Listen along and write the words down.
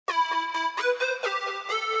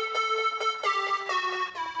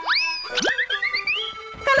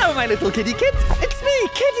Hello, my little kitty kids. It's me,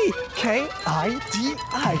 Kiddy,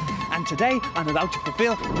 K-I-D-I. And today, I'm about to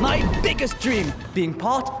fulfill my biggest dream, being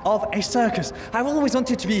part of a circus. I've always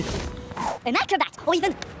wanted to be an acrobat, or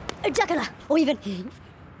even a juggler, or even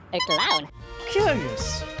a clown.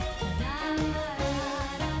 curious.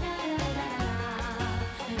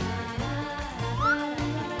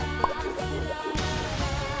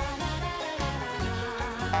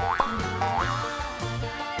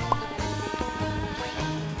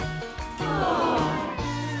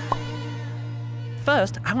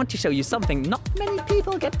 First, I want to show you something not many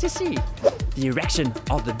people get to see. The erection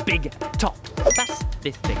of the big top. That's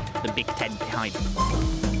this thing, the big tent behind me.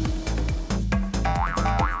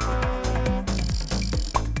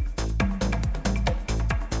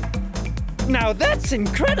 Now that's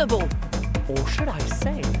incredible! Or should I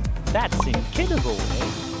say, that's incredible.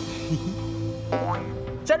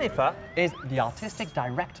 Jennifer is the artistic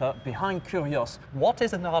director behind Kurios. What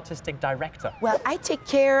is an artistic director? Well, I take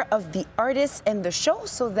care of the artists and the show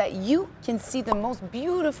so that you can see the most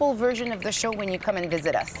beautiful version of the show when you come and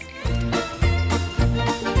visit us.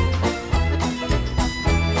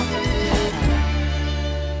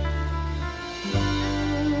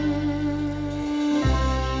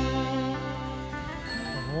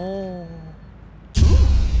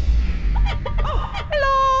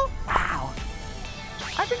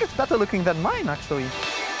 It's better looking than mine, actually.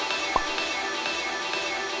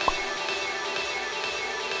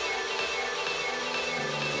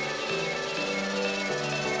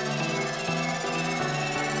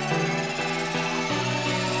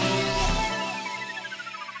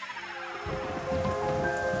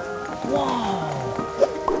 Wow!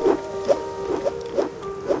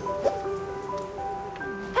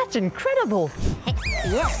 That's incredible!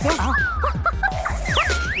 Yes, yes.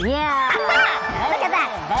 Yeah! Look at that!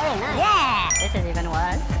 Very nice. Yeah! This is even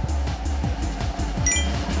worse.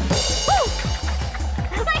 Woo!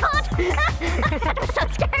 My heart! That was so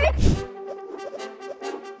scary!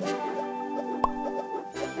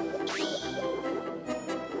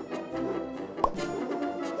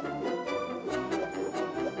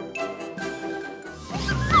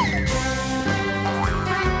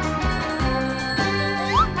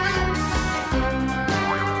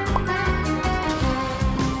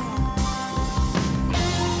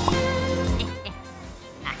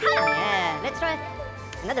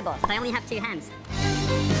 Another ball. I only have 2 hands.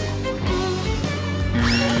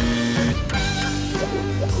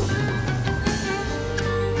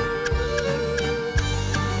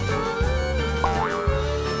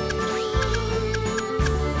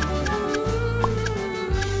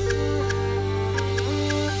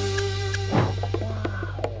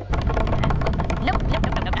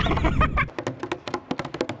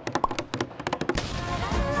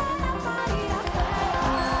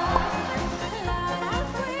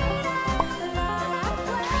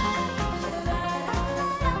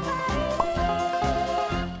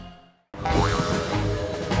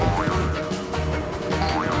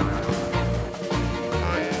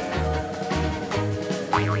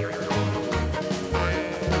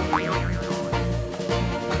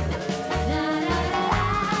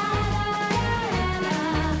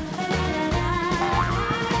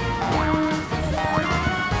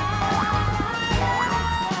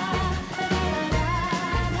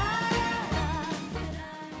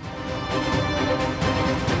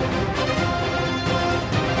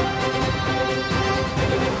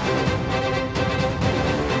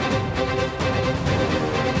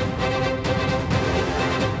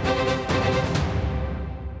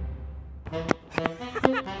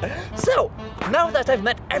 So, now that I've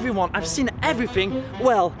met everyone, I've seen everything,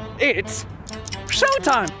 well, it's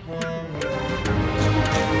showtime!